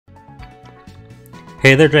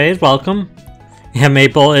Hey there, Jays. Welcome. Yeah,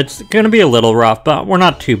 Maple, it's gonna be a little rough, but we're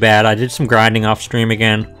not too bad. I did some grinding off stream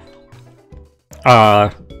again. I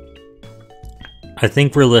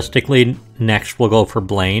think realistically, next we'll go for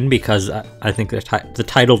Blaine, because I think the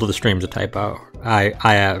title to the stream is a typo. I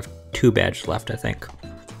have 2 badges left, I think.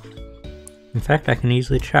 In fact, I can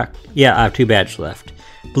easily check. Yeah, I have 2 badges left.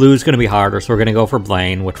 Blue's gonna be harder, so we're gonna go for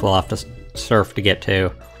Blaine, which we'll have to surf to get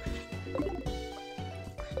to.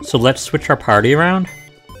 So let's switch our party around.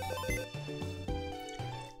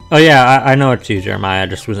 Oh yeah, I know it's you, Jeremiah. I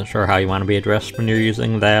just wasn't sure how you want to be addressed when you're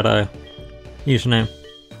using that username.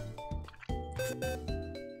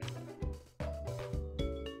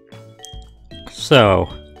 So,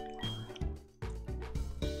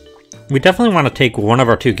 we definitely want to take one of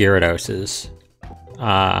our 2 Gyarados.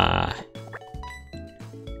 Actually,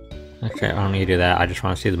 I don't need to do that. I just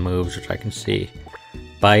want to see the moves, which I can see.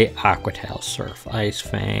 Bite, Aqua Tail, Surf, Ice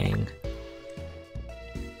Fang.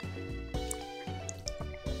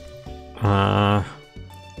 I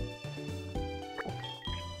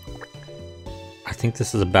think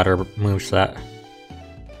this is a better moveset.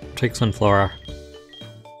 Take Sunflora.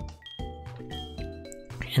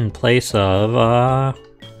 In place of,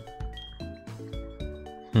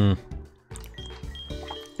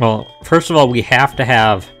 Well, first of all, we have to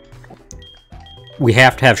have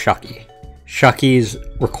Shucky. Shucky's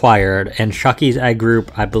required, and Shucky's egg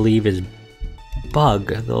group, I believe, is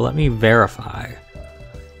Bug, though let me verify.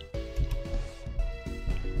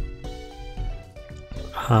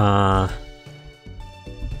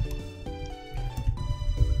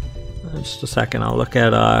 Just a second, I'll look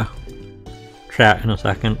at chat in a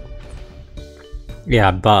second.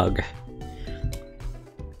 Yeah, Bug.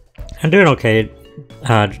 I'm doing okay,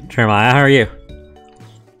 Jeremiah, how are you?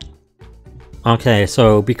 Okay,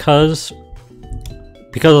 so because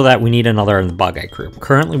of that, we need another in the Bug Egg group.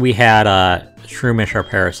 Currently, we had Shroomish or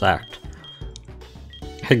Parasect.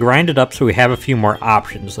 I grinded up, so we have a few more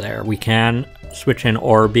options there. We can switch in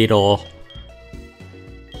Orbeetle,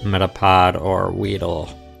 Metapod, or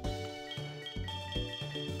Weedle.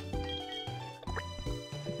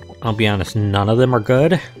 I'll be honest, none of them are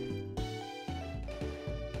good.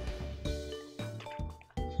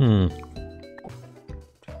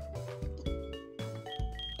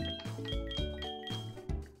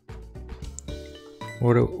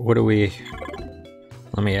 What do we...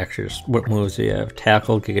 Let me actually just... What moves do you have?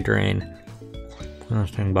 Tackle, Giga Drain.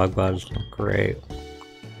 Sting, Bug Buzz. Great.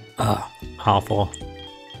 Awful.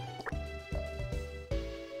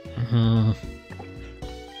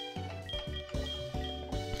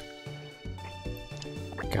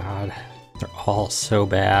 God. They're all so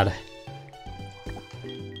bad.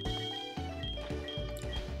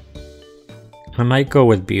 I might go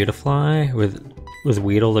with Beautifly. With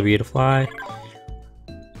Weedle the Beautifly.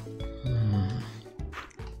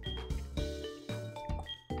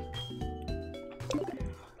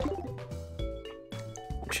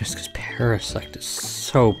 Just because Parasect is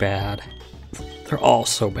so bad. They're all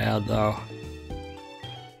so bad, though.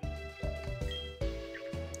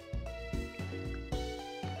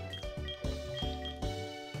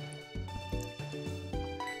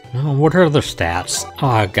 No, what are their stats?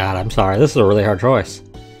 Oh god, I'm sorry. This is a really hard choice.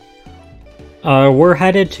 We're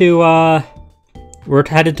headed to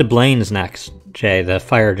Blaine's next, Jay, the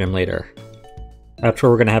fire gym leader. That's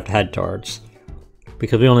where we're gonna have to head towards.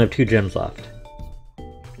 Because we only have 2 gyms left.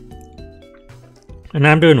 And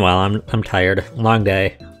I'm doing well. I'm tired. Long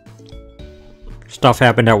day. Stuff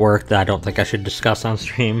happened at work that I don't think I should discuss on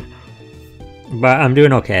stream. But I'm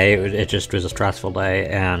doing okay. It just was a stressful day,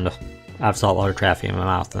 and I have saltwater taffy in my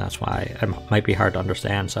mouth, and that's why it might be hard to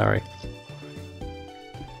understand. Sorry.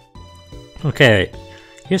 Okay.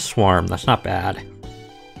 Here's Swarm. That's not bad.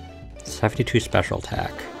 72 special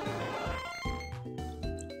attack.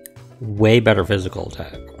 Way better physical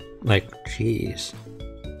attack. Like, jeez.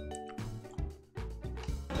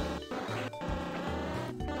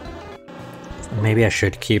 Maybe I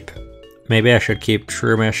should keep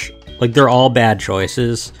Shroomish. Like, they're all bad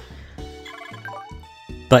choices,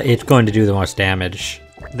 but it's going to do the most damage.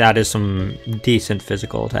 That is some decent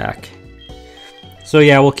physical attack. So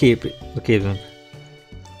yeah, we'll keep them.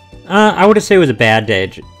 I wouldn't say it was a bad day,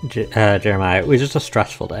 Jeremiah. It was just a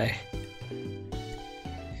stressful day.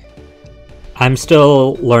 I'm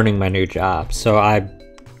still learning my new job, so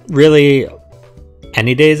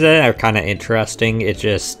any days are kind of interesting. It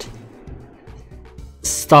just...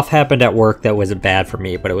 Stuff happened at work that wasn't bad for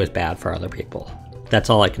me, but it was bad for other people. That's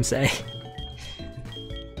all I can say.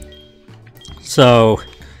 So,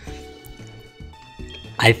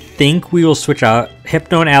 I think we will switch out.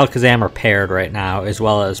 Hypno and Alakazam are paired right now, as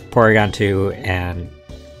well as Porygon 2 and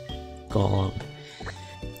Golem.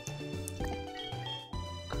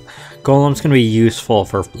 Golem's gonna be useful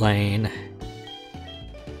for Blaine.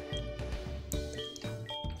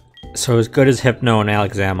 So as good as Hypno and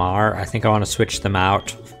Alakazam are, I think I want to switch them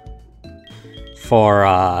out for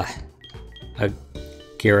a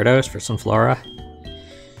Gyarados for Sunflora.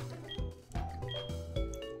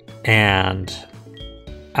 And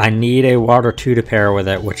I need a Water 2 to pair with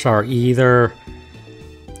it, which are either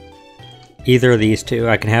of these two.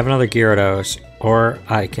 I can have another Gyarados, or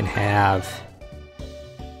I can have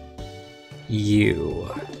you.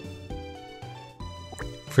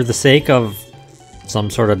 For the sake of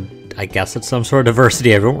some sort of, I guess it's some sort of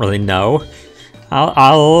diversity, I don't really know.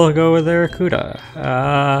 I'll go with Arrokuda.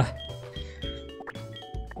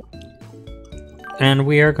 And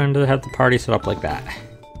we are going to have the party set up like that.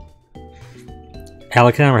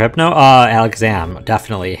 Alakazam or Hypno? Alakazam,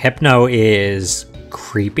 definitely. Hypno is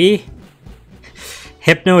creepy.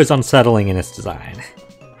 Hypno is unsettling in its design.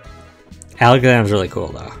 Alakazam is really cool,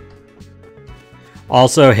 though.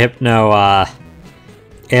 Also, Hypno,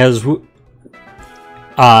 as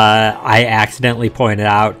I accidentally pointed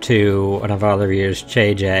out to one of our other viewers,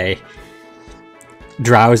 JJ,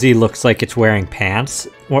 Drowsy looks like it's wearing pants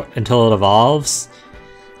until it evolves,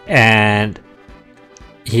 and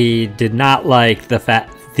he did not like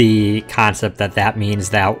the concept that means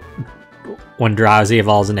that when Drowsy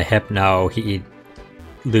evolves into Hypno, he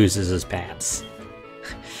loses his pants.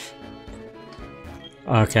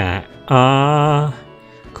 Okay.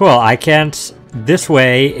 Cool. I can't. This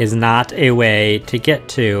way is not a way to get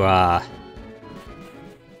to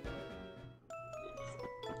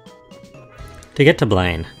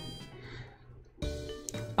Blaine.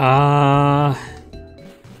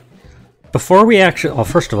 Before we actually, well,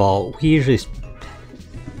 first of all, we usually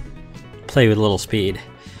play with a little speed.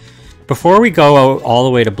 Before we go all the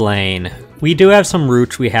way to Blaine, we do have some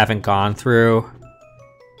routes we haven't gone through.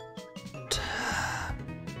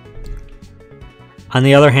 On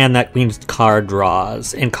the other hand, that means card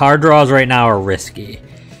draws. And card draws right now are risky.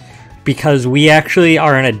 Because we actually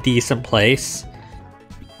are in a decent place.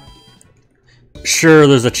 Sure,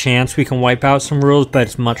 there's a chance we can wipe out some rules, but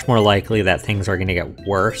it's much more likely that things are going to get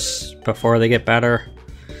worse before they get better.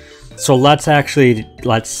 So let's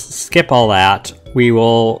skip all that. We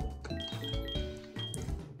will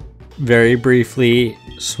very briefly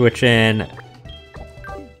switch in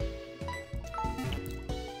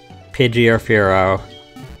Pidgey or Fearow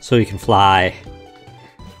so he can fly.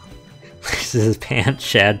 This is his pants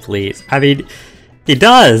shed, please. I mean, he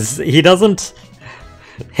does. He doesn't.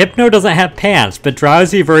 Hypno doesn't have pants, but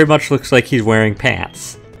Drowsy very much looks like he's wearing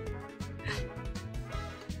pants.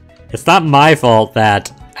 It's not my fault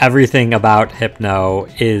that everything about Hypno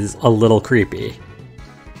is a little creepy.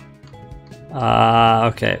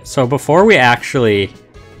 Okay, so before we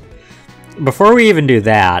even do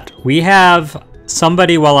that, we have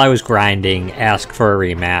somebody while I was grinding ask for a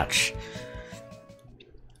rematch.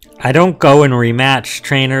 I don't go and rematch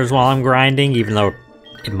trainers while I'm grinding, even though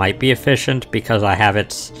it might be efficient because I have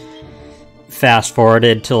it fast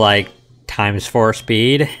forwarded to like ×4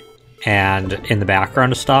 speed and in the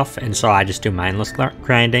background of stuff, and so I just do mindless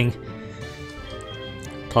grinding.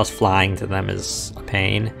 Plus flying to them is a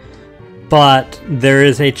pain. But there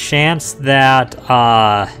is a chance that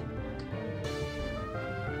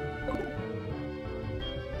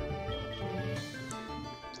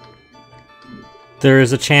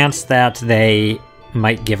they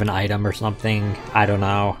might give an item or something. I don't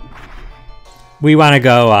know. We want to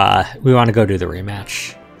go. We want to go do the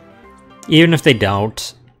rematch. Even if they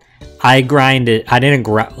don't, I grinded. I didn't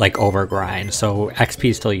like over grind, so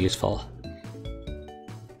XP is still useful.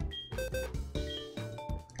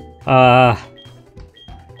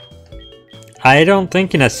 I don't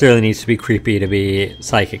think it necessarily needs to be creepy to be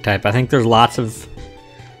psychic type. I think there's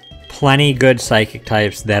plenty good psychic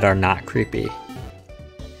types that are not creepy.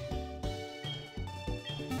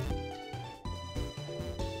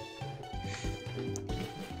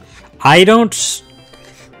 I'll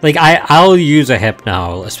use a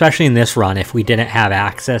Hypno, especially in this run if we didn't have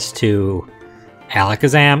access to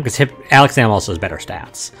Alakazam, because Alakazam also has better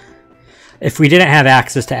stats. If we didn't have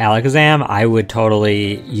access to Alakazam, I would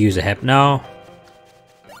totally use a Hypno.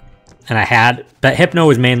 But Hypno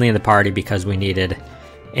was mainly in the party because we needed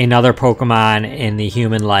another Pokemon in the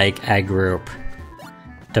human-like egg group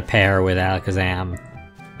to pair with Alakazam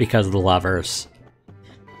because of the lovers.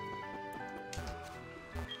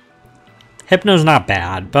 Hypno's not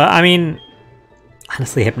bad, but I mean,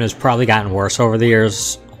 honestly, Hypno's probably gotten worse over the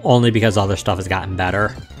years, only because other stuff has gotten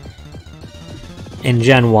better. In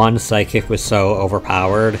Gen 1, Psychic was so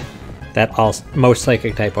overpowered that most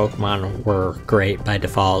Psychic-type Pokemon were great by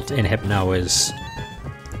default, and Hypno is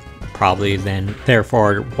probably then,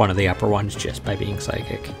 therefore, one of the upper ones just by being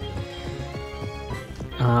psychic.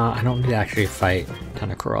 I don't need to actually fight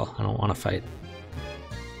Tentacruel. I don't want to fight.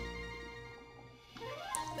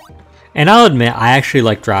 And I'll admit, I actually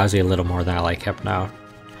like Drowsy a little more than I like Hypno.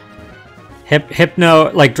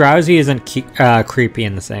 Hypno, like, Drowsy isn't creepy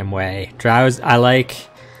in the same way. I like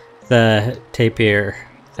the tapir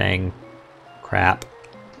thing. Crap.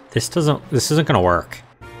 This isn't gonna work.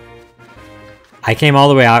 I came all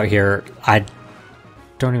the way out here. I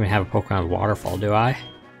don't even have a Pokemon with Waterfall, do I?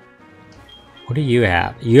 What do you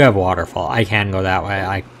have? You have Waterfall. I can go that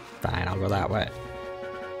way. Fine, I'll go that way.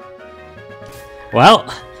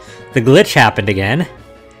 Well, the glitch happened again.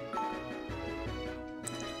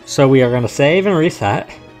 So we are going to save and reset.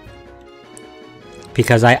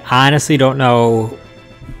 Because I honestly don't know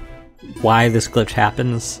why this glitch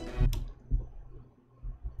happens.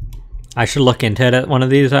 I should look into it at one of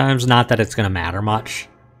these times. Not that it's going to matter much.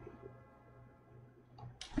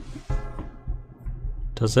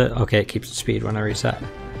 Does it? Okay, it keeps the speed when I reset.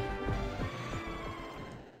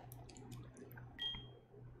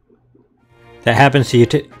 That happens to you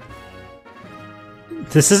too.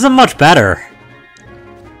 This isn't much better.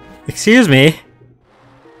 Excuse me.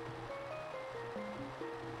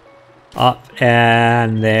 Up,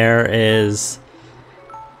 and there is...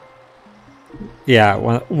 Yeah,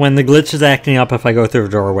 when the glitch is acting up, if I go through a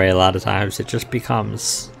doorway, a lot of times it just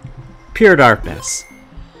becomes pure darkness.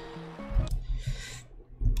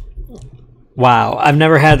 Wow, I've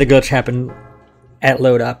never had the glitch happen at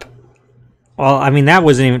load up. Well, I mean, that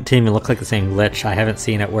didn't even look like the same glitch. I haven't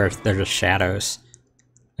seen it where they're just shadows.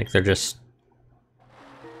 Like, they're just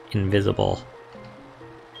invisible.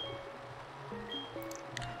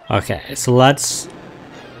 Okay, so let's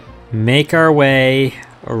make our way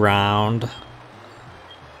around.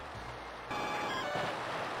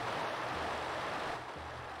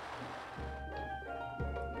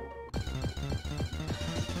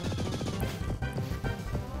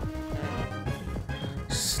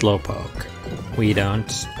 Slowpoke. We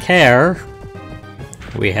don't care.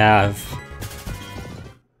 We have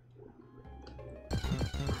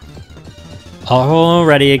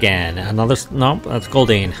already again. Another. Nope, that's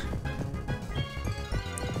Goldeen.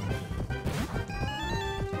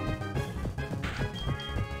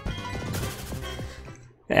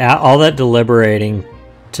 Yeah, all that deliberating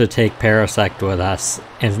to take Parasect with us.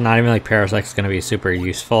 It's not even like Parasect's going to be super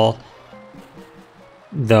useful.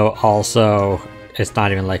 Though also, it's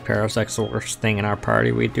not even like Parasect's the worst thing in our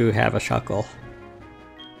party. We do have a Shuckle.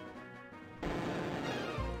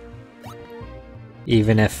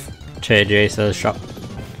 Even if JJ says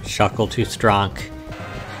Shuckle too strong.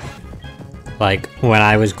 Like, when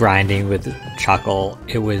I was grinding with Shuckle,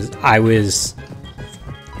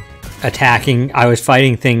 I was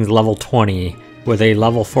fighting things level 20 with a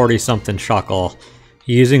level 40 something Shuckle,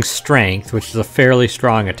 using Strength, which is a fairly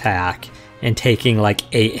strong attack, and taking like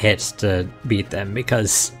 8 hits to beat them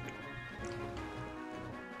because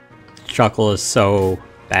Shuckle is so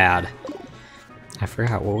bad. I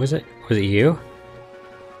forgot, what was it? Was it you?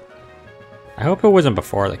 I hope it wasn't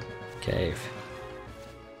before the cave.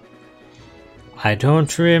 I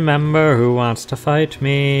don't remember who wants to fight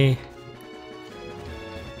me.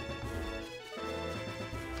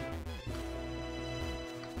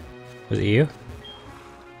 Was it you?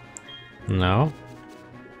 No.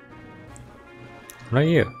 What about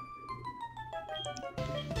you?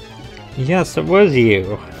 Yes, it was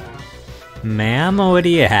you. Ma'am, what do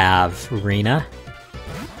you have, Rena?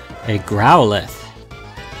 A Growlithe.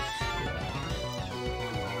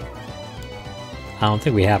 I don't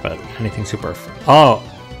think we have anything super... Oh!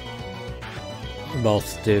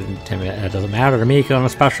 Both did intimidate. It doesn't matter to me because I'm a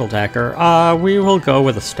special attacker. We will go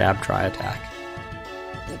with a stab try attack.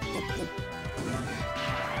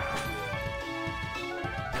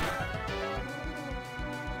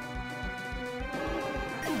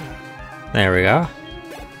 There we go.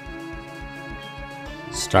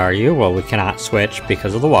 Staryu, well, we cannot switch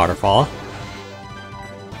because of the waterfall.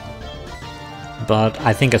 But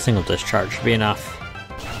I think a single discharge should be enough.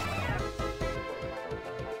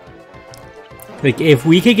 Like, if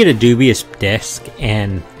we could get a Dubious Disc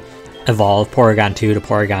and evolve Porygon 2 to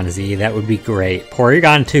Porygon Z, that would be great.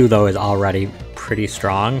 Porygon 2, though, is already pretty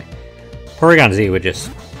strong. Porygon Z would just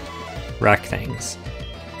wreck things.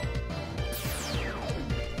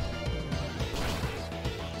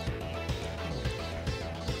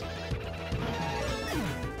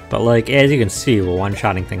 But, like, as you can see, we're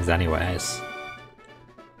one-shotting things anyways.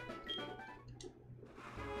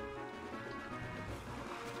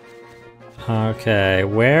 Okay,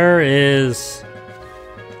 where is...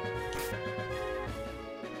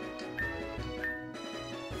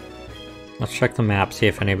 Let's check the map, see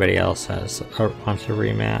if anybody else has or wants a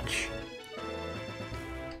rematch.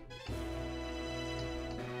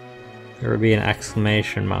 There would be an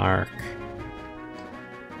exclamation mark.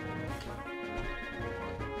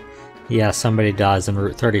 Yeah, somebody does in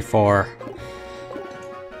Route 34.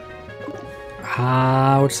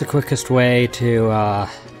 What's the quickest way to,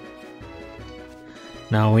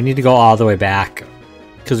 No, we need to go all the way back.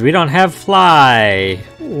 Because we don't have fly!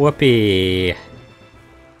 Whoopee!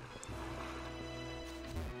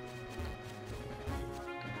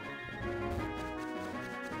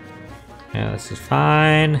 Yeah, this is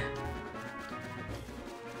fine.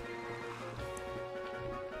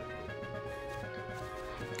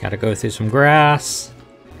 Gotta go through some grass.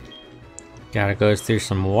 Gotta go through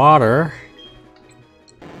some water.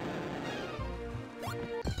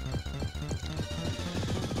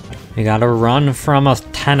 We gotta run from a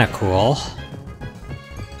tentacle.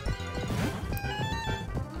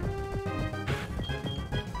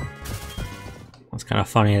 It's kind of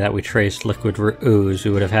funny that we traced liquid ooze.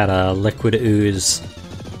 We would have had a liquid ooze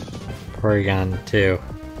Porygon too.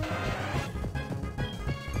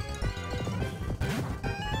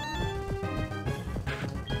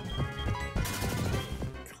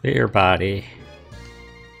 Clear body.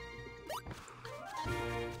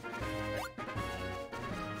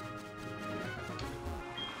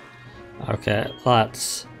 Okay,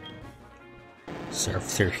 let's surf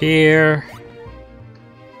through here.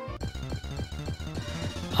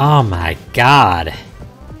 Oh my god.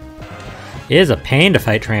 It is a pain to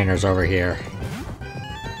fight trainers over here.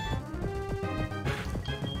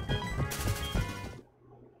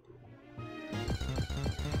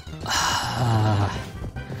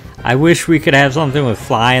 I wish we could have something with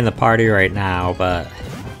Fly in the party right now, but...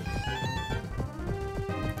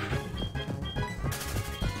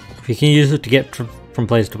 we can use it to get from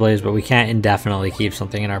place to place, but we can't indefinitely keep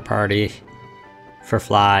something in our party for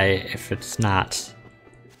Fly if it's not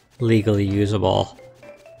legally usable.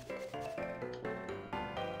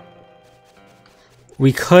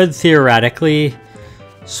 We could theoretically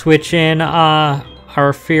switch in our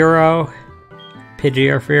Pidgey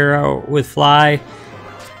or Fearow with Fly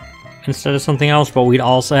instead of something else, but we'd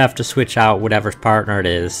also have to switch out whatever's partner it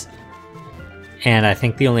is. And I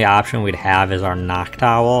think the only option we'd have is our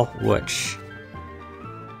Noctowl, which...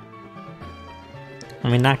 I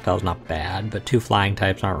mean, Noctowl's not bad, but two flying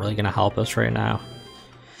types aren't really going to help us right now.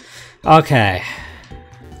 Okay.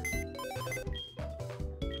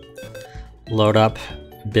 Load up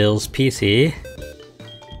Bill's PC.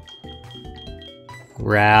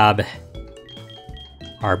 Grab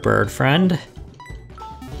our bird friend.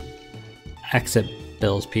 Exit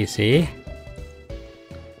Bill's PC.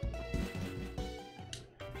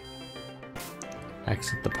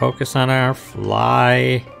 Exit the Poké Center.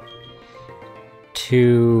 Fly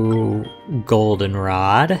to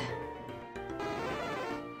Goldenrod.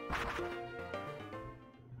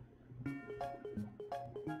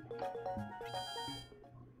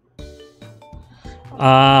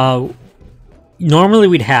 Normally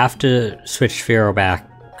we'd have to switch Fearow back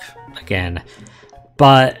again,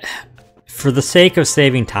 but for the sake of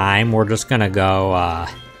saving time, we're just gonna go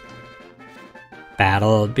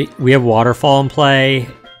battle. We have Waterfall in play.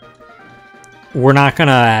 We're not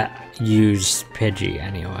gonna use Pidgey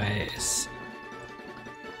anyways.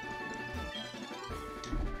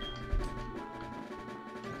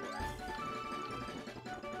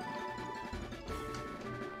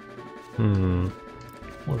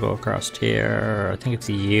 We'll go across here. I think it's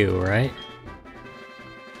you, right?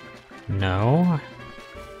 No.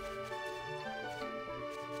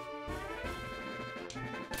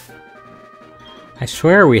 I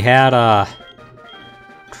swear we had a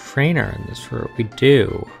trainer in this room. We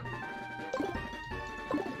do.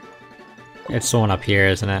 It's the one up here,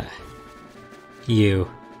 isn't it? You.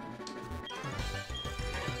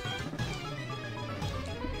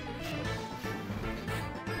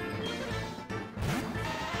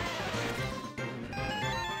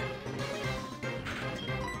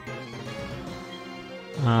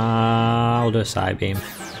 I'll do a side beam.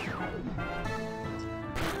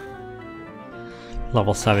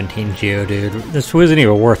 Level 17 Geodude. This wasn't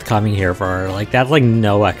even worth coming here for. Like, that's like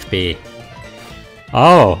no XP.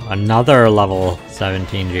 Oh, another level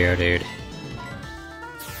 17 Geodude.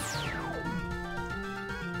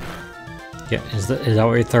 Yeah, is that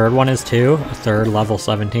what your third one is too? A third level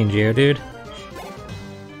 17 Geodude?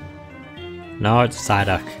 No, it's a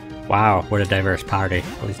Psyduck. Wow, what a diverse party.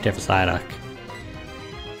 At least you have a Psyduck.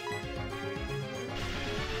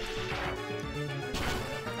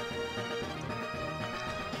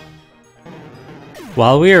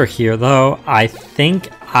 While we are here though, I think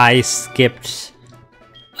I skipped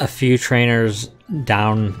a few trainers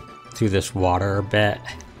down through this water a bit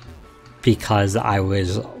because I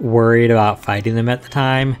was worried about fighting them at the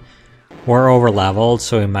time. We're over leveled,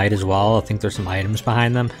 so we might as well. I think there's some items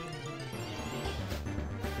behind them.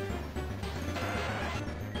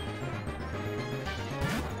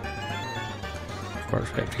 Of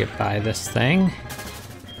course, we have to get by this thing.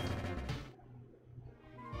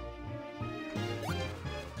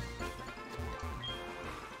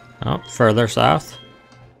 Oh, further south.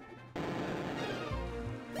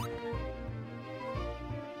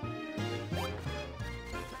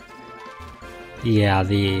 Yeah,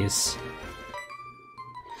 these.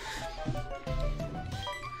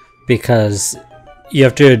 Because you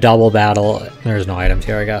have to do a double battle. There's no items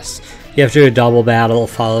here, I guess. You have to do a double battle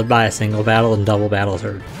followed by a single battle, and double battles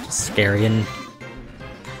are scary and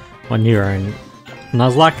when you're in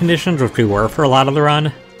Nuzlocke conditions, which we were for a lot of the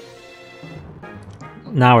run.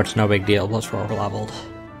 Now it's no big deal, plus we're over leveled.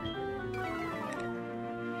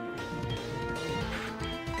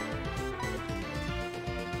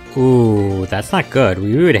 Ooh, that's not good.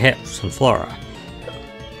 We would hit some flora.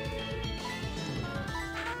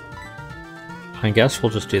 I guess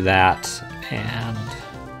we'll just do that and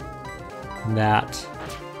that.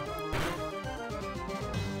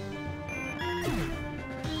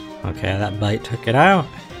 Okay, that bite took it out.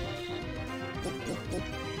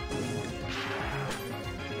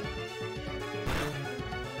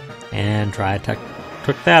 And try took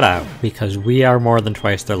that out because we are more than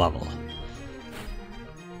twice their level.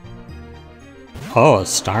 Oh, a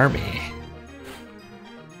Starmie.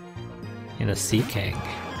 And a Sea King.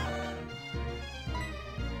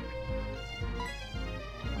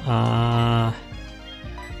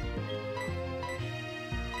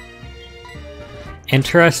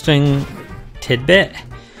 Interesting tidbit.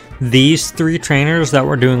 These three trainers that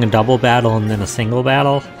were doing a double battle and then a single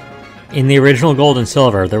battle, in the original Gold and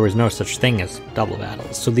Silver, there was no such thing as double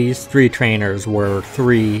battles. So these three trainers were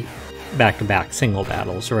three back-to-back single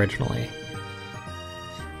battles originally.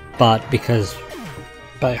 But because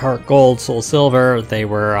by Heart Gold, Soul Silver, they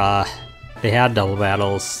had double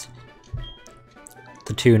battles.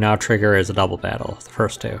 The two now trigger as a double battle, the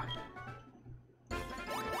first two.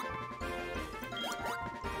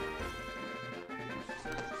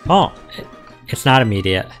 Oh, it's not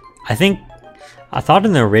immediate. I thought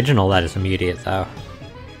in the original that is immediate though.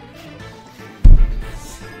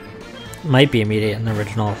 Might be immediate in the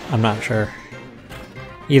original, I'm not sure.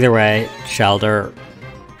 Either way, Shelter,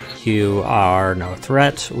 you are no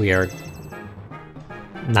threat. We are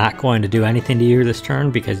not going to do anything to you this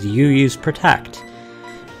turn because you use Protect.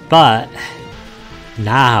 But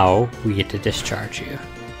now we get to discharge you.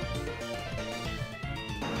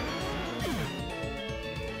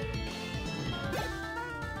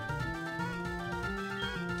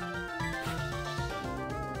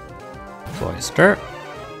 Cloister.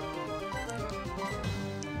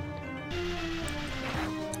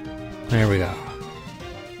 There we go.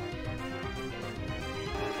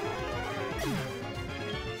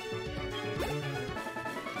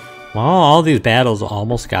 Well, all these battles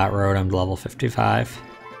almost got Rotom level 55.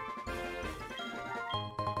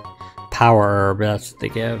 Power Herb, that's what they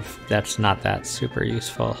give. That's not that super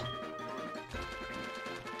useful.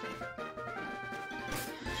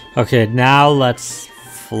 Okay, now let's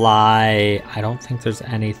fly. I don't think there's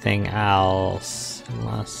anything else.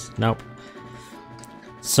 Unless... Nope.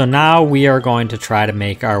 So now we are going to try to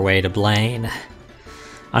make our way to Blaine.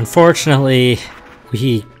 Unfortunately,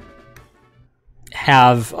 we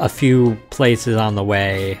have a few places on the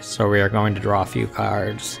way, so we are going to draw a few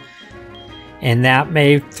cards. And that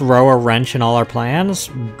may throw a wrench in all our plans,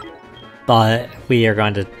 but we're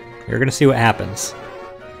going to see what happens.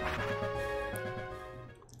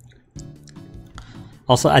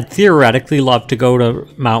 Also, I'd theoretically love to go to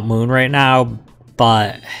Mount Moon right now,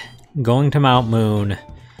 but going to Mount Moon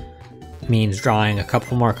means drawing a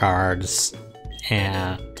couple more cards,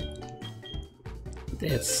 and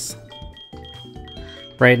it's...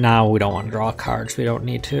 Right now, we don't want to draw cards. We don't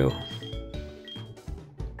need to.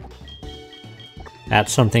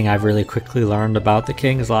 That's something I've really quickly learned about the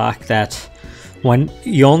Kingslocke, that when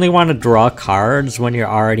you only want to draw cards when you're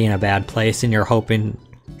already in a bad place and you're hoping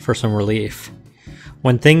for some relief.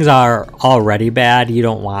 When things are already bad, you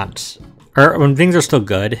don't want... Or when things are still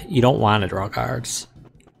good, you don't want to draw cards.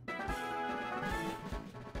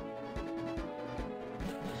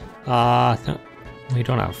 We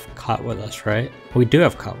don't have Cut with us, right? We do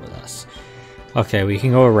have Cut with us. Okay, we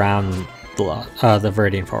can go around the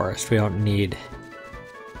Viridian Forest. We don't need...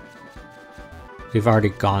 We've already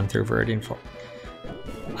gone through Viridian Forest.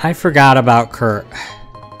 I forgot about Kurt.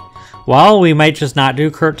 Well, we might just not do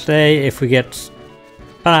Kurt today if we get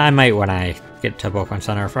But I might when I get to Pokemon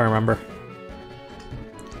Center if I remember.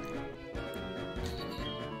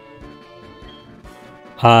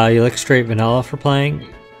 You like straight vanilla for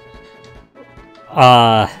playing?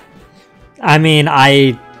 I mean,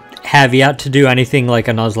 I have yet to do anything like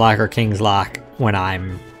a Nuzlocke or Kingslocke when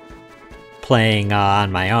I'm playing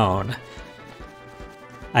on my own.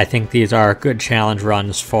 I think these are good challenge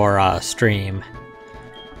runs for stream.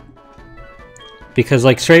 Because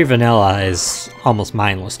like straight vanilla is almost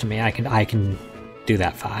mindless to me. I can do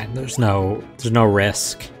that fine. There's no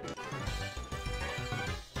risk.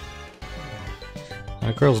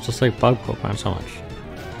 Girls just like bug Pokemon so much.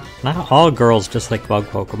 Not all girls just like bug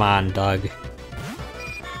Pokemon, Doug.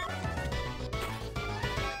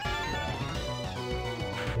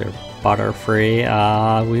 They're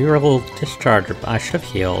Butterfree. We were a little discharged. I should have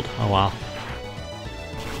healed. Oh well.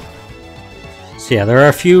 So yeah, there are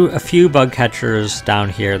a few bug catchers down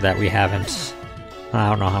here that we haven't. I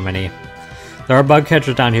don't know how many. There are bug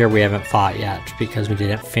catchers down here we haven't fought yet because we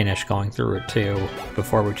didn't finish going through Route 2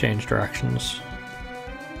 before we changed directions.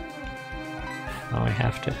 Oh, we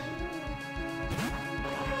have to.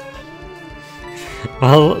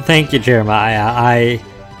 Well, thank you, Jeremiah. I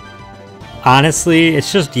honestly,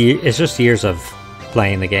 it's just years of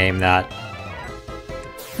playing the game that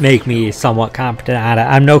make me somewhat competent at it.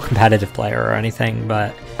 I'm no competitive player or anything,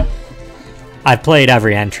 but I've played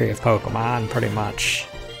every entry of Pokemon pretty much.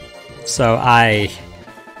 So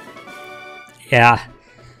yeah,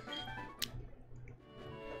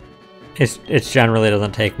 it generally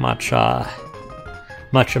doesn't take much of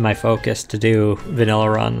my focus to do vanilla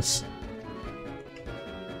runs.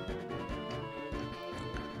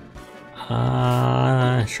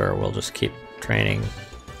 Sure, we'll just keep training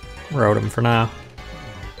Rotom for now.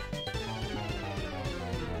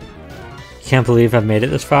 Can't believe I've made it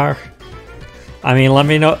this far. I mean, let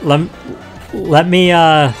me know. Let me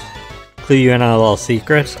clue you in on a little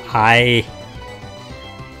secret.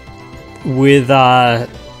 With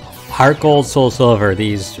Heart Gold, Soul Silver,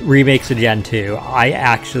 these remakes of Gen 2, I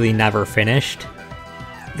actually never finished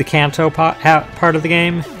the Kanto part of the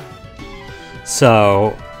game.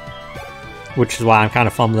 So, which is why I'm kind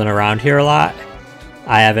of fumbling around here a lot.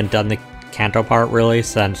 I haven't done the Kanto part really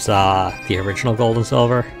since the original Gold and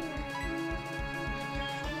Silver.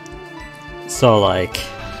 So like,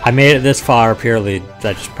 I made it this far purely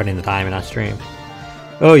by just putting the time in on stream.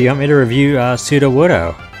 Oh, you want me to review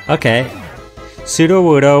Sudowoodo? Okay.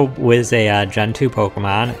 Sudowoodo was a Gen 2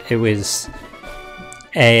 Pokemon. It was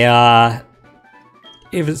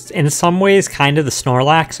in some ways kind of the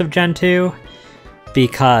Snorlax of Gen 2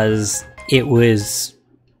 because it was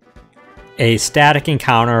a static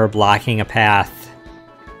encounter blocking a path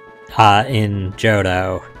in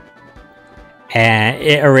Johto. And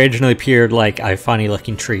it originally appeared like a funny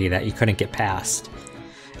looking tree that you couldn't get past.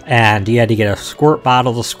 And you had to get a squirt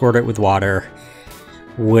bottle to squirt it with water,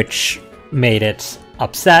 which made it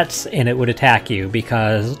upset and it would attack you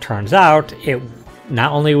because it turns out it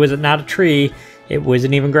not only was it not a tree, it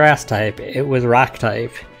wasn't even grass type, it was rock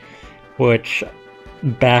type. Which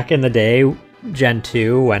back in the day, Gen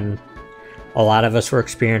 2, when a lot of us were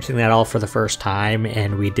experiencing that all for the first time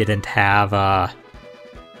and we didn't have like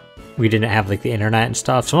the internet and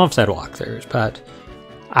stuff. Some of us had walkthroughs, but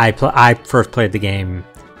I first played the game,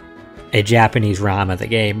 a Japanese ROM of the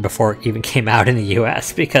game, before it even came out in the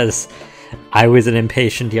US because I was an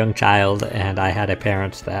impatient young child and I had a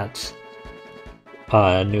parent that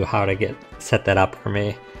knew how to set that up for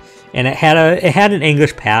me. And it had an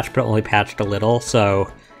English patch, but it only patched a little,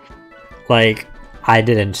 so like I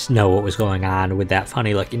didn't know what was going on with that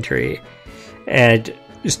funny looking tree. And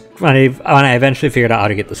just when I eventually figured out how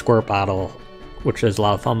to get the squirt bottle, which was a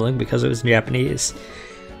lot of fumbling because it was in Japanese,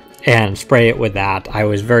 and spray it with that, I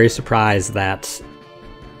was very surprised that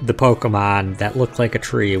the Pokemon that looked like a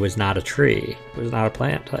tree was not a tree. It was not a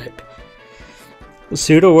plant type.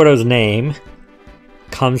 Sudowoodo's name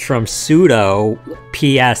comes from pseudo,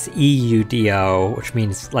 P-S-E-U-D-O, which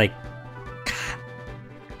means like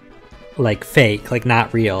fake, like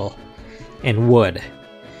not real, and wood.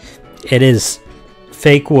 It is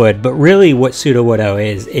fake wood, but really what Sudowoodo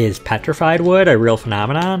is petrified wood, a real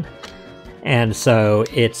phenomenon. And so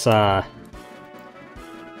it's a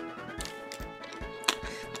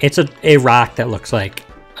rock that looks like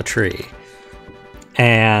a tree.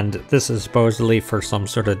 And this is supposedly for some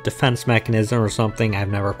sort of defense mechanism or something. I've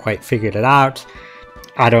never quite figured it out.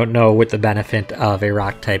 I don't know what the benefit of a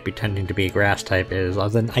rock type pretending to be a grass type is,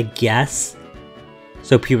 other than, I guess,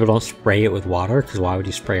 so people don't spray it with water, because why would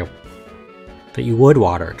you spray it? But you would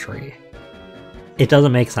water a tree. It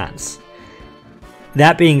doesn't make sense.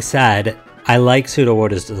 That being said, I like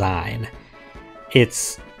Sudowoodo's design.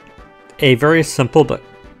 it's a very simple but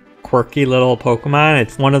quirky little Pokemon.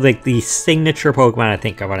 It's one of the signature Pokemon I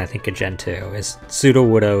think of when I think of Gen 2. Is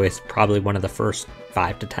Sudowoodo is probably one of the first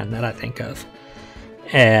 5 to 10 that I think of.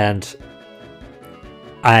 And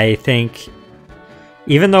I think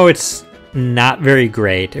even though it's not very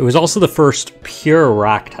great, it was also the first pure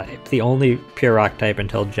rock type. The only pure rock type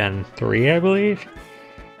until Gen 3, I believe.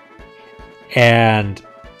 And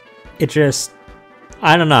it just,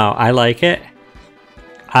 I don't know, I like it.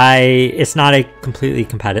 It's not a completely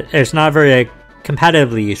competitive, it's not very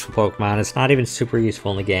competitively useful Pokemon. It's not even super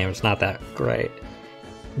useful in the game. It's not that great.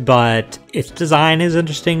 But its design is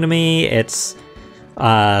interesting to me. It's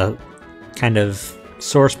kind of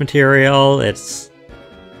source material. It's,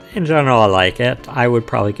 in general, I like it. I would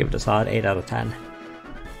probably give it a solid 8 out of 10.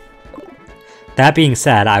 That being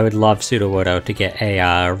said, I would love Sudowoodo to get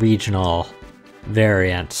a regional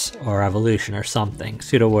variant or evolution or something.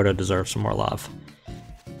 Sudowoodo deserves some more love.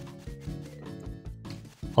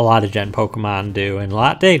 A lot of Gen Pokemon do, and a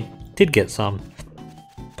lot they did get some.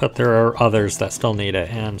 But there are others that still need it,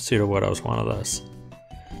 and Sudowoodo is one of those.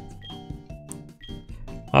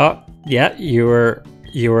 Oh, yeah, you were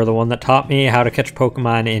the one that taught me how to catch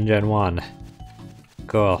Pokemon in Gen 1.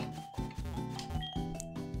 Cool.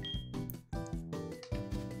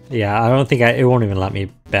 Yeah, I don't think it won't even let me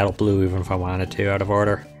battle Blue even if I wanted to out of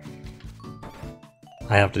order.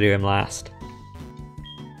 I have to do him last.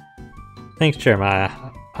 Thanks, Jeremiah.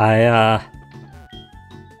 I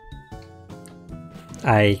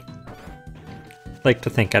like to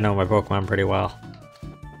think I know my Pokemon pretty well.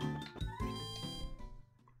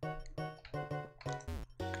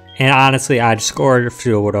 And honestly, I'd score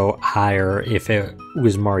Sudowoodo higher if it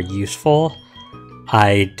was more useful.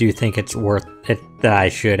 I do think it's worth it that I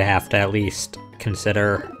should have to at least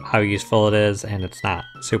consider how useful it is, and it's not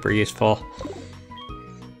super useful.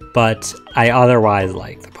 But I otherwise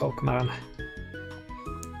like the Pokemon.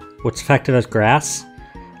 What's effective as grass?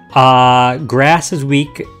 Grass is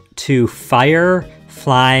weak to fire,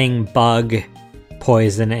 flying, bug,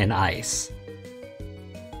 poison, and ice.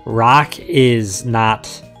 Rock is not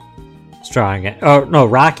strong. Oh, no,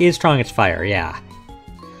 rock is strong against fire, yeah.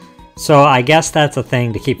 So I guess that's a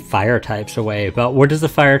thing to keep fire types away, but what is the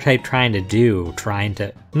fire type trying to do?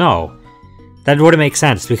 No. That wouldn't make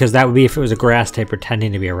sense, because that would be if it was a grass type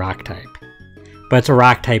pretending to be a rock type. But it's a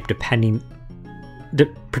rock type pretending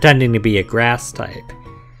to be a grass type.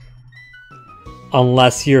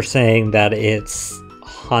 Unless you're saying that it's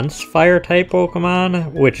hunts fire type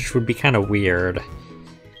Pokemon, which would be kind of weird.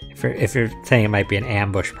 If you're saying it might be an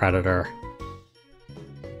ambush predator.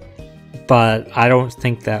 But I don't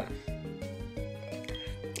think that...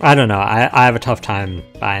 I don't know. I have a tough time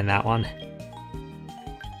buying that one.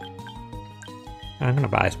 I'm gonna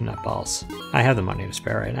buy some nutballs. I have the money to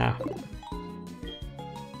spare right now.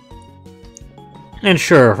 And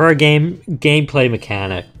sure, for a gameplay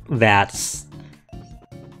mechanic, that's...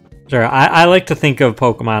 Sure, I like to think of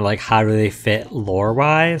Pokemon like how do they fit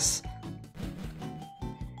lore-wise.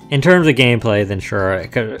 In terms of gameplay, then sure,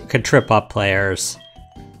 it could trip up players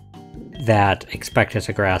that expect it's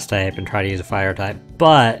a grass type and try to use a fire type.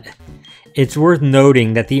 But it's worth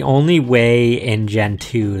noting that the only way in Gen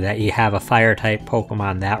 2 that you have a fire type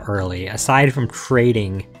Pokemon that early, aside from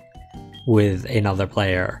trading with another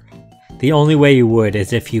player, the only way you would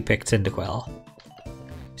is if you picked Cyndaquil.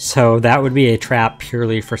 So that would be a trap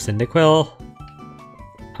purely for Cyndaquil,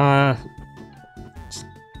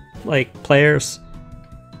 like, players.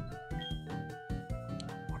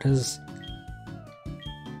 What is...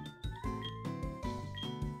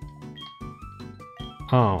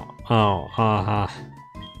 I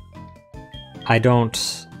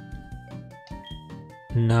don't...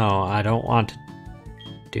 No, I don't want to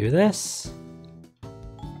do this?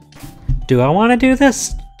 Do I want to do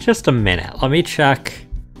this? Just a minute, let me check.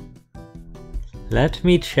 Let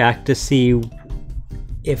me check to see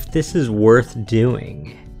if this is worth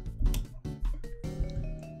doing.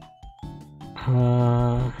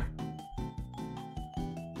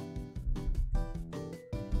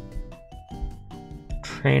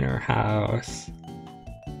 Trainer house.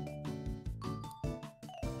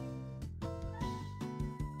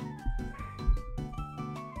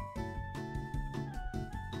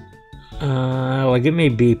 Well, give me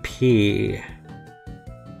BP.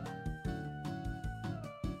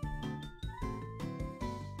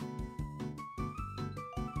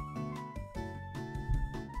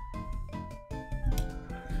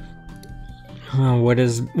 What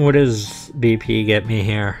does BP get me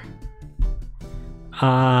here?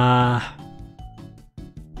 So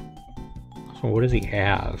what does he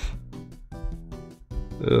have?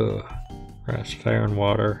 Ugh. Grass, fire, and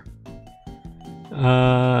water.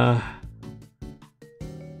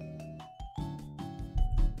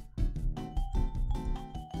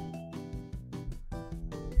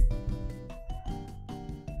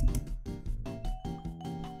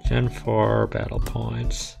 Gen 4 battle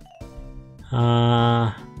points.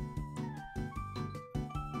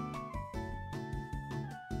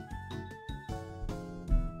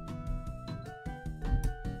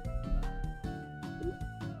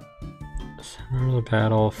 Center of the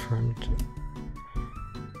battlefront.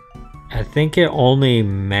 I think it only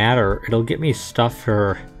it'll get me stuff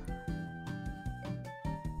for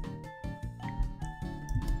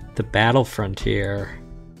the battle frontier.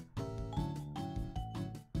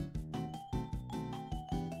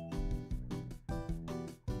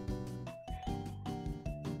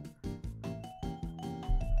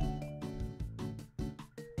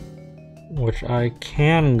 Which I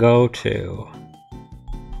can go to.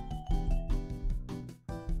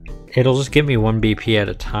 It'll just give me 1 BP at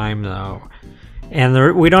a time though.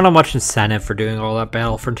 And we don't have much incentive for doing all that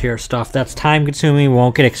battle frontier stuff. That's time consuming,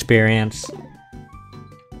 won't get experience.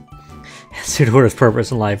 Sudowoodo's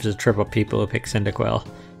purpose in life is to trip up people who pick Cyndaquil.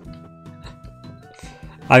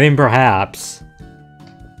 I mean, perhaps.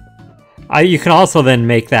 You can also then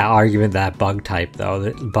make that argument that bug type, though,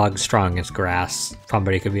 that bug strong against grass.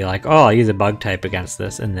 Somebody could be like, oh, I'll use a bug type against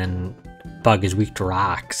this, and then bug is weak to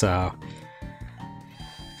rock, so...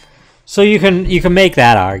 So you can make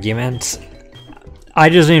that argument. I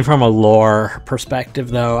just mean from a lore perspective,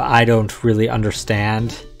 though, I don't really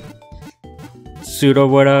understand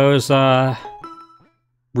Sudowoodo's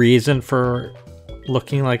reason for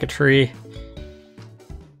looking like a tree.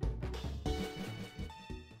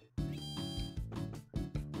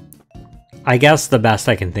 I guess the best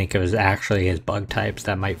I can think of is actually his bug types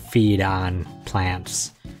that might feed on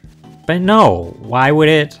plants. But no, why would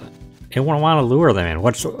it? It wouldn't want to lure them in.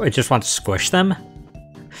 It just wants to squish them?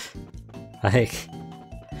 Like,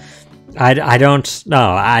 I don't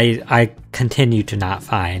know. I continue to not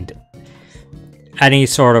find any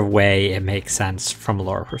sort of way it makes sense from a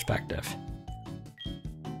lore perspective.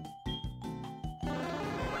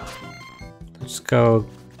 Let's go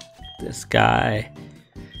this guy.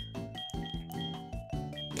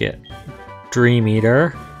 Get Dream Eater,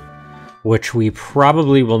 which we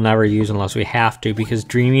probably will never use unless we have to, because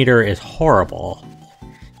Dream Eater is horrible.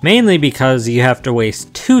 Mainly because you have to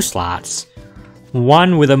waste 2 slots,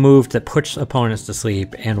 one with a move that puts opponents to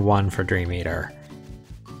sleep, and one for Dream Eater.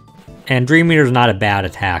 And Dream Eater is not a bad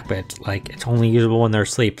attack, but like it's only usable when they're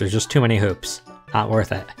asleep. There's just too many hoops. Not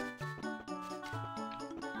worth it.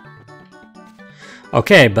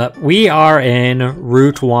 Okay, but we are in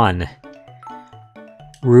Route 1.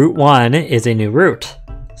 Route 1 is a new route,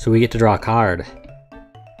 so we get to draw a card.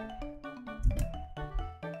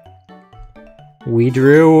 We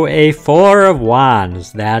drew a 4 of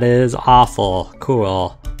Wands. That is awful.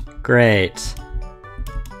 Cool. Great.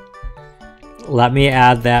 Let me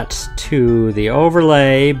add that to the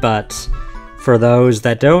overlay, but for those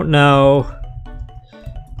that don't know,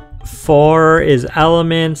 4 is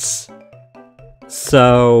elements,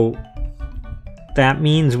 so that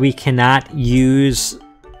means we cannot use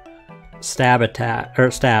stab attacks,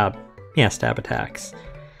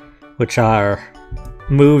 which are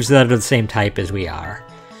moves that are the same type as we are.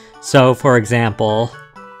 So, for example,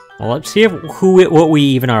 well, let's see what we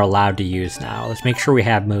even are allowed to use now. Let's make sure we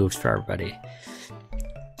have moves for everybody.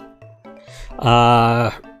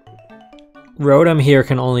 Rotom here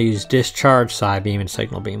can only use Discharge, Psybeam, and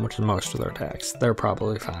Signal Beam, which is most of their attacks. They're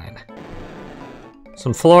probably fine.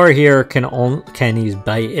 Some Flora here can use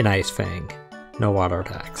Bite and Ice Fang. No water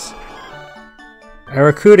attacks.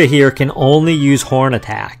 Arrokuda here can only use Horn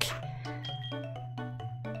Attack.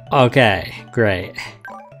 Okay, great.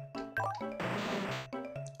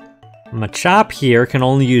 Machop here can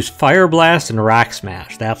only use Fire Blast and Rock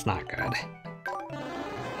Smash. That's not good.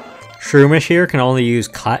 Shroomish here can only use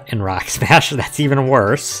Cut and Rock Smash. That's even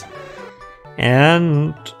worse.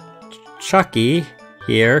 And Chucky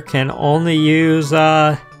here can only use,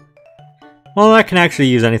 well, that can actually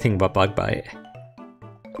use anything but Bug Bite.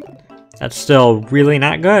 That's still really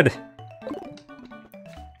not good.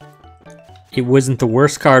 It wasn't the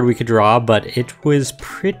worst card we could draw, but it was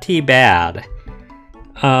pretty bad.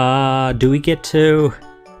 Do we get to...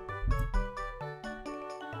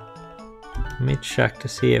 Let me check to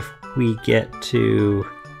see if we get to...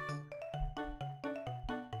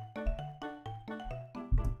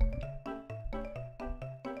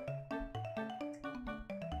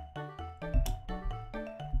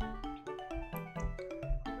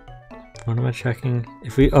 What am I checking?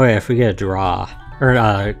 If we, oh yeah, if we get a draw or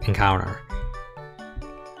encounter.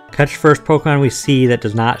 Catch first Pokemon we see that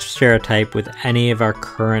does not share a type with any of our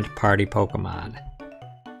current party Pokemon.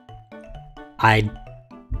 I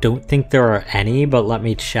don't think there are any, but let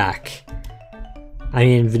me check. I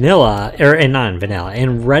mean, Vanilla, or not in Vanilla,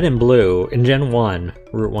 in Red and Blue, in Gen 1,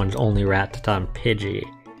 Route 1's only Rattata and Pidgey,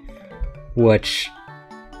 which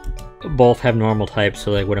both have normal types,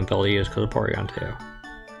 so they wouldn't be able to use because of Porygon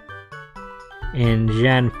 2. In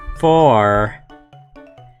Gen 4,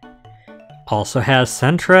 also has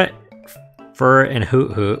Sentra, Fur, and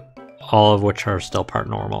Hoot Hoot, all of which are still part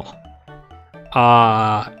normal.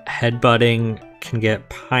 Headbutting can get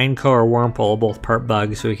Pineco or Wurmple, both part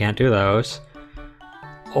bug, so we can't do those.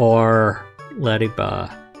 Or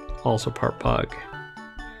Ladybug, also part bug.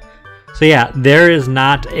 So yeah, there is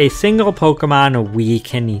not a single Pokemon we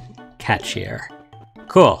can catch here.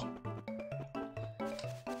 Cool.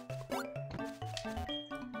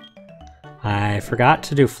 I forgot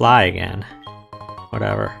to do Fly again.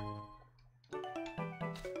 Whatever.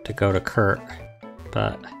 To go to Kurt,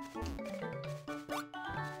 but...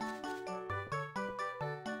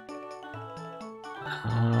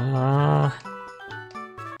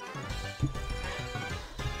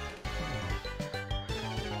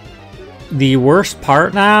 The worst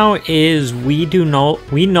part now is we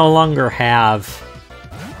no longer have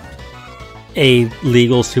a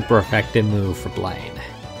legal super effective move for Blaine.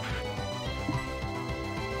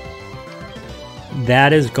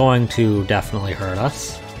 That is going to definitely hurt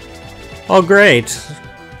us. Oh great!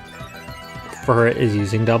 Fur is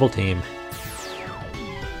using Double Team.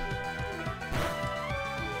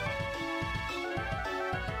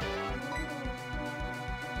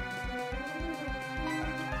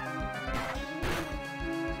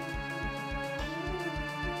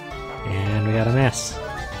 And we got a miss.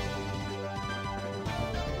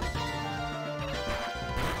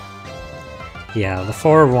 Yeah, the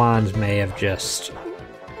Four of Wands may have just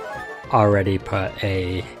already put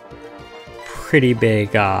a pretty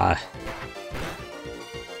big roadblock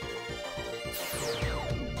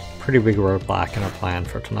in our plan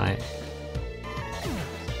for tonight.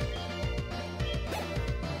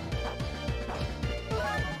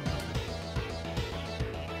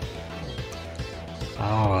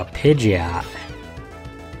 Oh, a Pidgeot.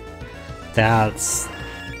 That's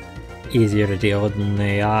easier to deal with than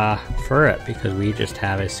the Furret, because we just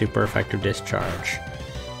have a super effective discharge.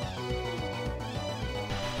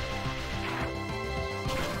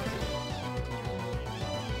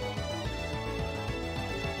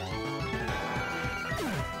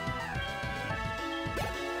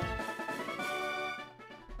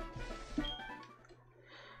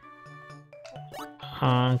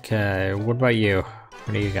 Okay, what about you?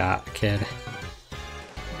 What do you got, kid?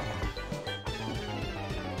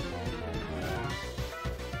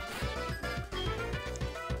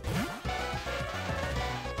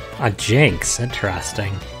 A Jinx,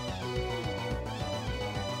 interesting.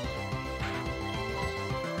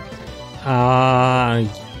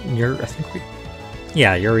 You're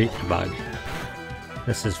eating a bug.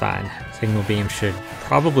 This is fine. Signal Beam should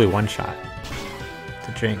probably one-shot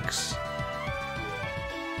the Jinx.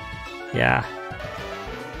 Yeah.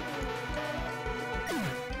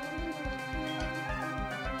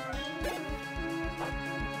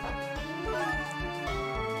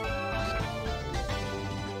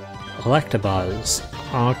 Electabuzz.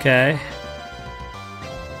 Okay.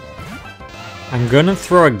 I'm gonna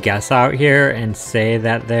throw a guess out here and say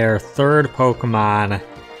that their third Pokemon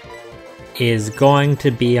is going to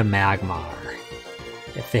be a Magmar.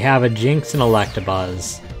 If they have a Jinx and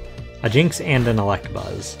Electabuzz, a Jinx and an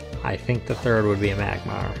Electabuzz, I think the third would be a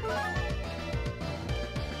Magmar.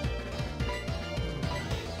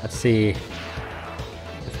 Let's see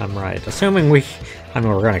if I'm right. Assuming we're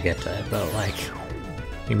gonna get to it, but like,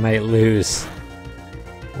 we might lose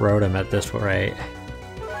Rotom at this rate.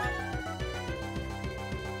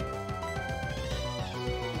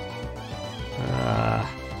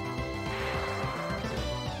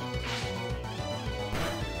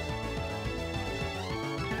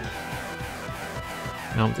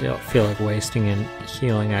 I don't feel like wasting a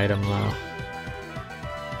healing item though.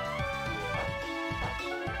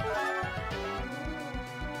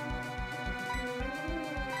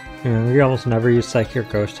 We almost never use Psychic or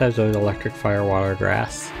Ghost types with Electric, Fire, Water,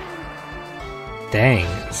 Grass. Dang,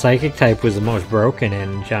 Psychic type was the most broken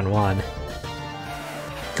in Gen 1.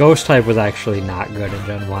 Ghost type was actually not good in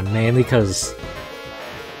Gen 1, mainly because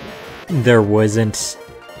there wasn't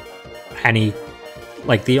any,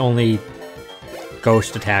 like the only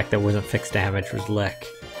Ghost attack that wasn't fixed damage was Lick.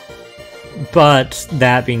 But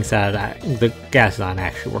that being said, the Gastrodon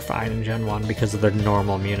actually were fine in Gen 1 because of their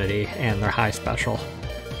normal immunity and their high special.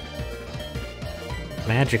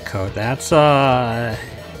 Magic coat, that's oh,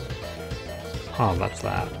 that's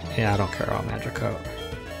that. Yeah, I don't care about magic coat.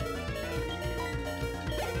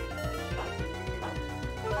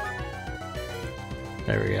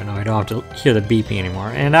 There we go, no, I don't have to hear the beeping anymore.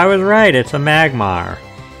 And I was right, it's a Magmar.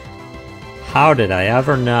 How did I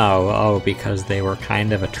ever know? Oh, because they were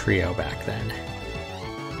kind of a trio back then.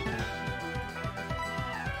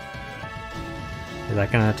 Is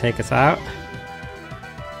that gonna take us out?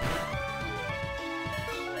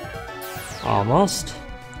 Almost.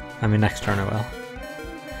 I mean, next turn it will.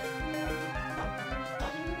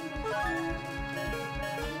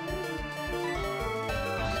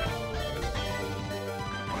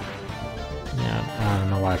 Yeah, I don't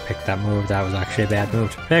know why I picked that move. That was actually a bad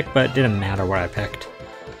move to pick, but it didn't matter what I picked.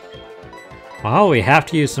 Well, we have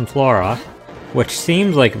to use some Flora, which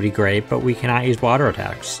seems like it would be great, but we cannot use water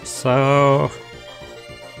attacks, so...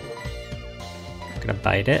 I'm gonna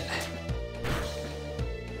bite it.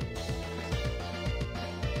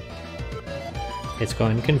 It's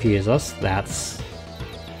going to confuse us. That's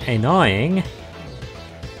annoying.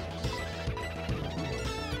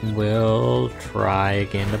 We'll try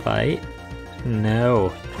again to bite.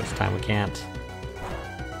 No, this time we can't.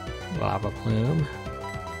 Lava Plume.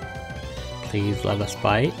 Please let us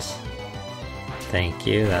bite. Thank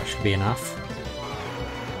you, that should be enough.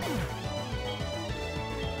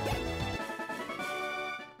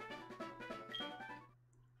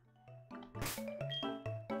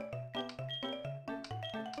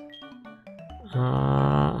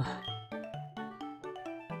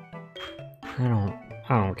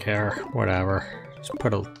 I don't care. Whatever. Just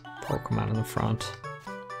put a Pokemon in the front.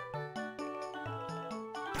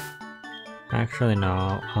 Actually,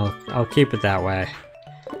 no. I'll keep it that way.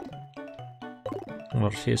 We'll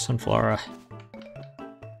just use some Flora.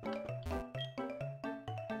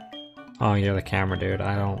 Oh, you're the camera dude.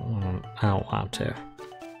 I don't want to.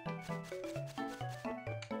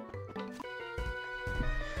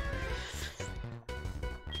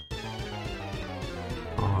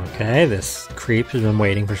 Okay, this creep has been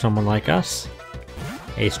waiting for someone like us.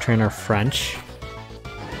 Ace Trainer French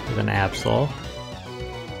with an Absol.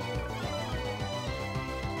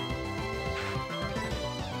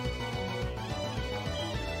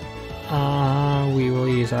 We will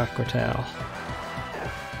use Aqua Tail.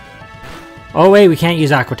 Oh wait, we can't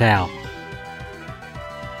use Aqua Tail.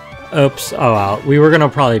 Oops, oh well. We were gonna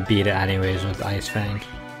probably beat it anyways with Ice Fang.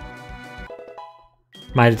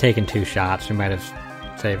 Might have taken 2 shots, we might have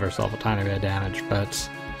saved ourselves a tiny bit of damage, but...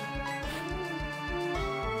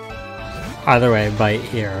 Either way, bite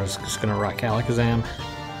here is just gonna wreck Alakazam.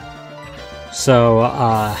 So,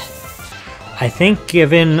 I think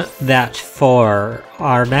given that 4,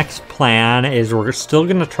 our next plan is we're still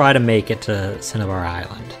gonna try to make it to Cinnabar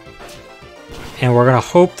Island. And we're gonna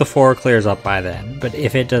hope the 4 clears up by then, but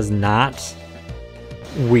if it does not,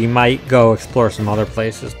 we might go explore some other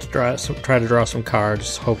places to try to draw some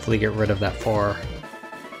cards, hopefully get rid of that 4.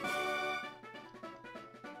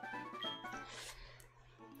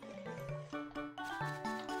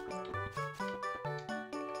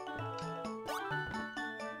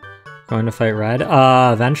 Going to fight Red?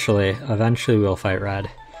 Eventually. Eventually we'll fight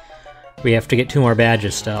Red. We have to get 2 more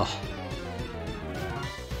badges still.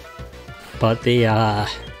 But the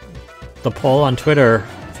poll on Twitter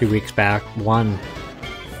a few weeks back won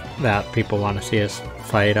that people want to see us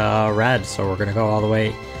fight Red, so we're gonna go all the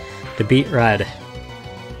way to beat Red.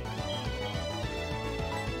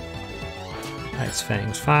 Ice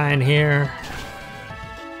Fang's fine here.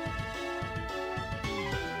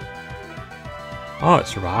 Oh, it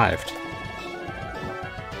survived.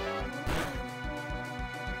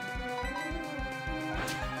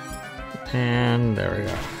 And there we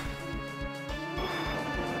go.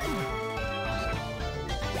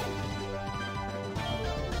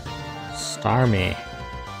 Starmie.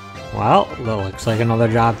 Well, that looks like another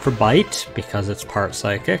job for Bite, because it's part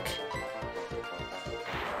Psychic.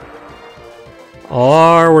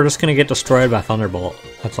 Or we're just gonna get destroyed by Thunderbolt.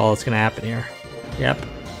 That's all that's gonna happen here. Yep.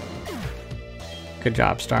 Good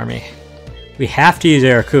job, Starmie. We have to use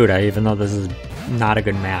Arrokuda, even though this is not a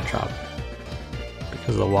good matchup.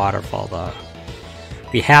 Because of the waterfall, though.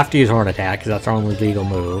 We have to use Horn Attack, because that's our only legal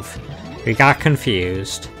move. We got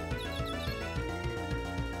confused.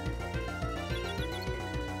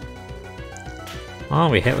 Oh,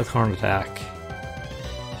 we hit with Horn Attack.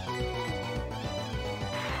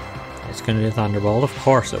 It's gonna do Thunderbolt, of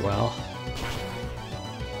course it will.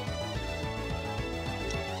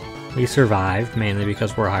 We survived, mainly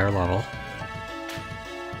because we're higher level.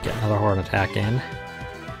 Get another Horn Attack in.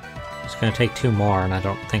 It's gonna take 2 more, and I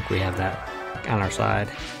don't think we have that on our side.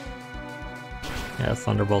 Yeah,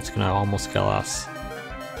 Thunderbolt's gonna almost kill us.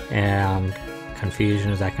 And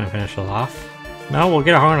confusion, is that going to finish us off? No, we'll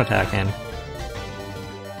get a horn attack in.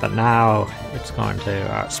 But now it's going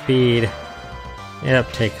to outspeed.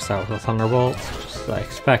 Yep, take us out with a Thunderbolt, just as I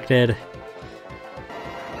expected.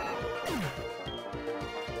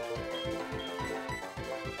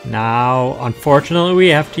 Now, unfortunately, we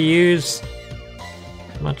have to use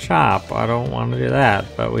my chop. I don't want to do that,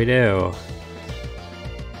 but we do.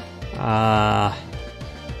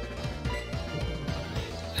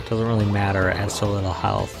 It doesn't really matter, it has so little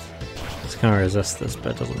health. It's gonna resist this,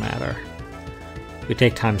 but it doesn't matter. We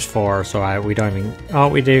take ×4, so we don't even... Oh,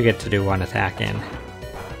 we do get to do one attack in.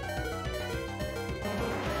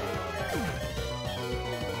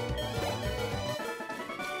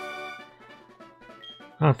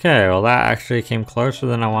 Okay, well that actually came closer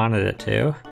than I wanted it to.